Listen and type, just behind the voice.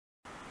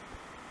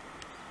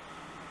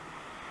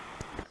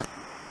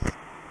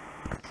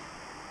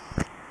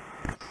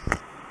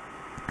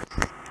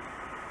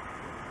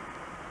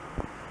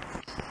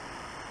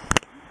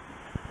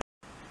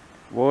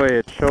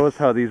shows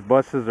how these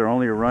buses are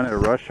only run at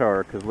rush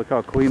hour, because look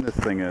how clean this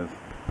thing is.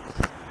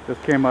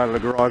 Just came out of the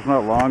garage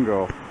not long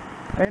ago.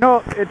 And, you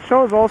know, it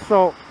shows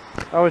also,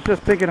 I was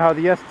just thinking how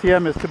the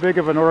STM is too big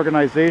of an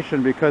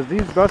organization, because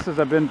these buses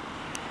have been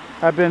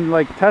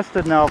like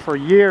tested now for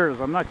years.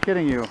 I'm not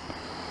kidding you.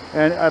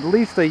 And at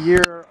least a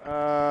year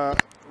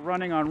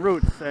running on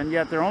routes, and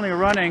yet they're only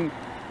running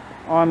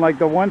on like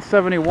the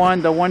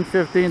 171, the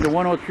 115, the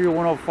 103,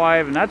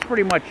 105, and that's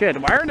pretty much it.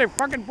 Why are they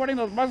fucking putting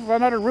those buses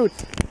on other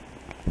routes?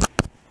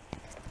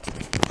 You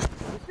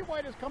see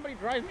why this company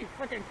drives me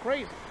freaking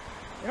crazy?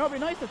 You know, it'd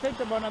be nice to take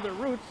them on other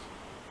routes,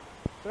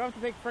 so I don't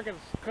have to take freaking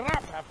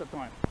crap half the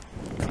time.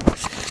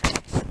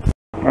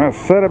 I've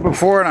said it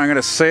before and I'm going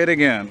to say it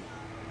again.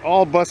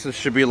 All buses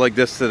should be like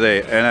this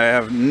today, and I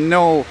have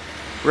no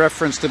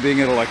reference to being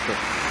electric.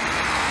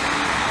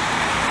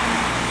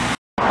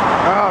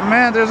 Oh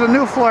man, there's a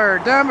new flyer.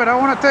 Damn it, I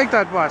want to take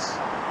that bus.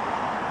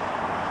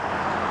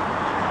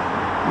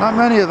 Not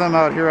many of them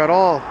out here at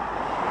all.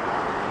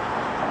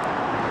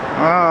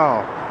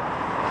 Wow.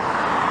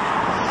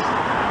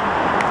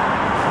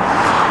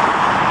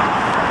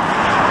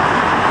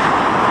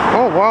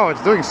 Oh wow,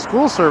 it's doing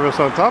school service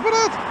on top of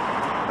that?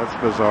 That's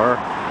bizarre.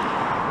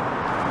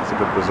 That's a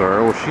bit bizarre.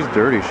 Oh, she's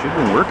dirty. She's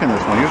been working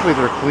this one. Usually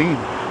they're clean.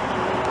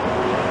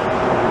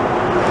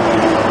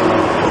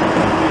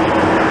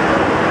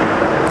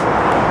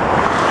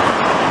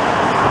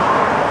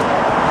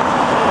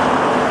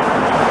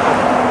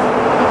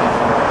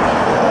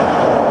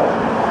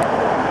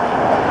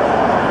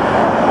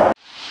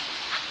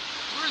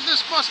 Where's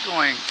this bus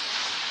going? Is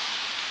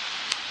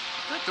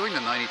that doing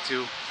the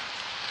 92?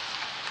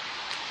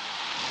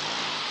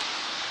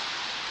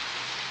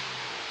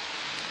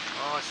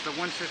 Oh, it's the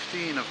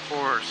 115, of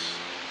course.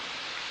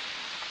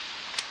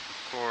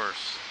 Of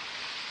course.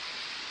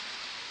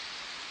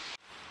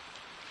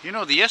 You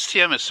know, the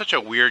STM is such a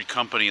weird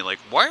company. Like,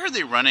 why are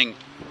they running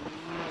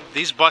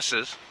these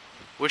buses,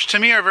 which to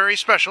me are very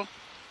special,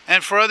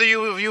 and for other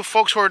of you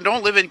folks who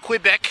don't live in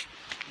Quebec,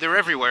 they're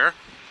everywhere,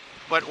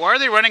 but why are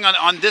they running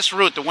on this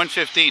route, the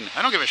 115?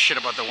 I don't give a shit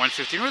about the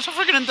 115. It's a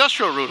freaking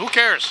industrial route. Who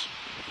cares?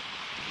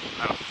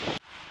 I don't.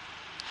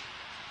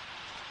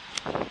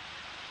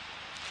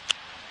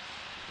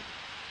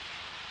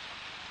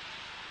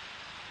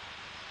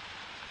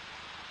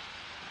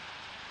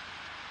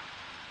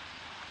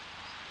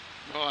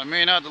 Well, I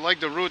may not like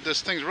the route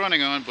this thing's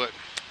running on, but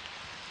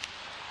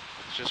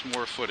it's just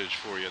more footage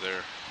for you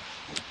there.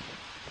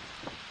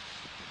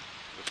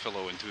 The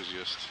fellow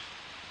enthusiast,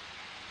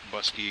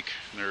 bus geek,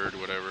 nerd,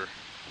 whatever.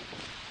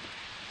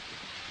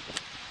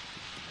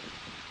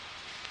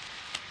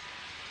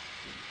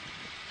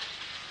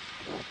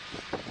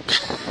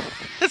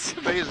 It's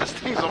amazing. This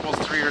thing's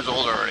almost 3 years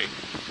old already.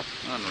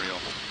 Unreal.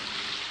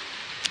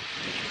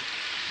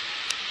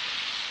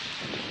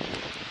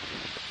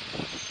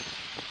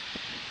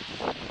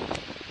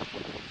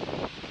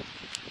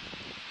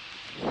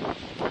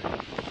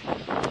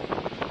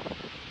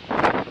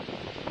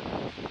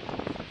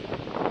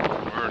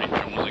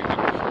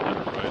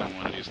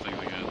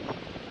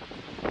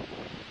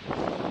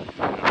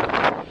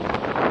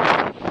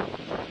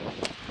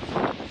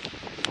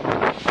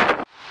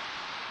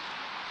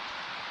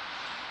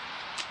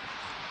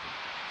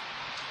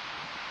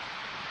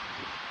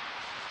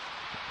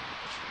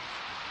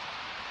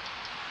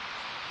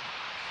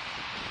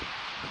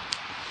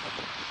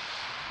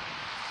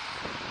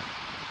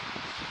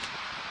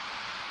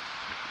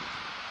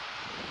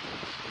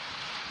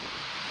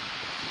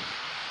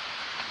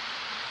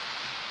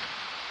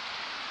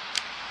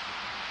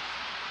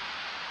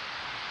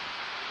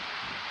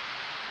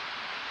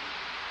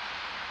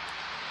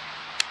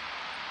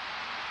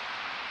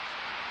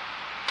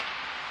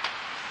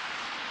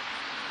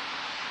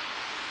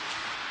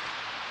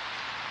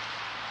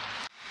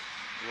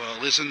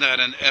 Well, isn't that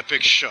an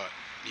epic shot?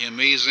 The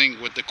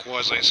amazing with the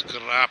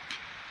quasi-scrap.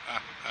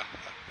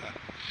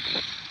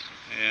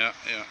 Yeah.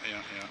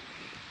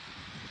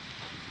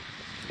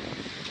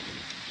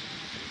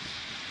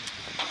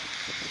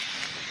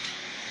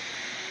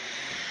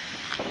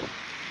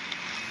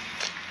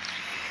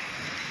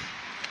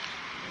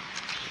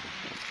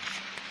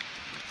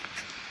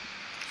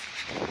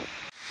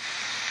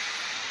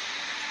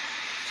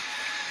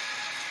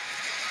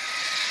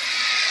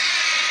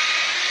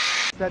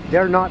 That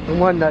they're not the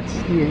one that's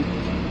the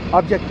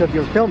object of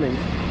your filming.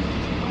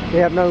 They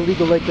have no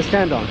legal leg to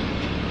stand on.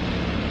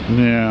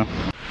 Yeah.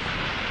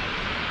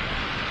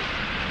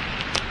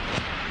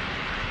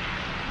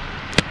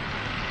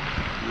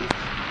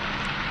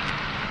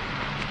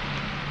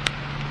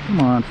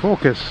 Come on,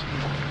 focus.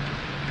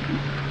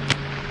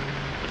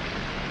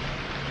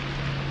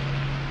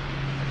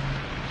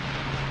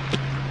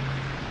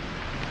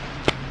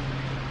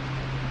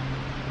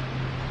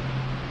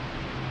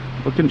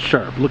 Looking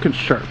sharp, looking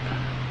sharp.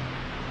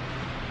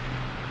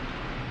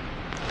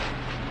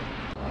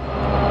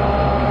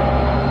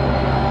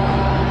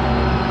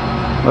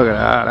 Look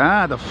at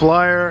that, the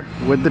flyer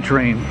with the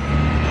train.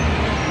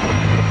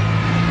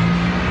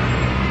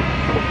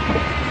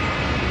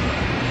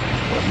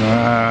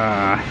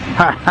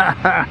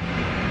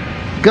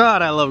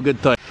 God, I love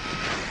good toy.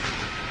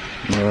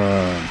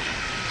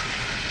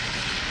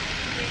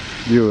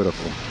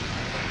 Beautiful.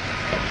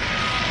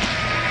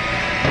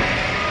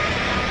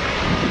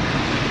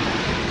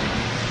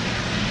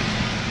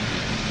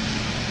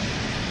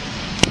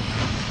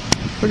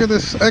 Look at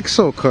this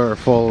Exo car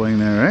following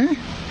there, eh?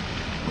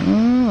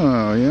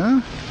 Oh,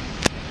 yeah.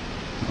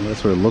 Well,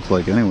 that's what it looked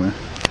like anyway.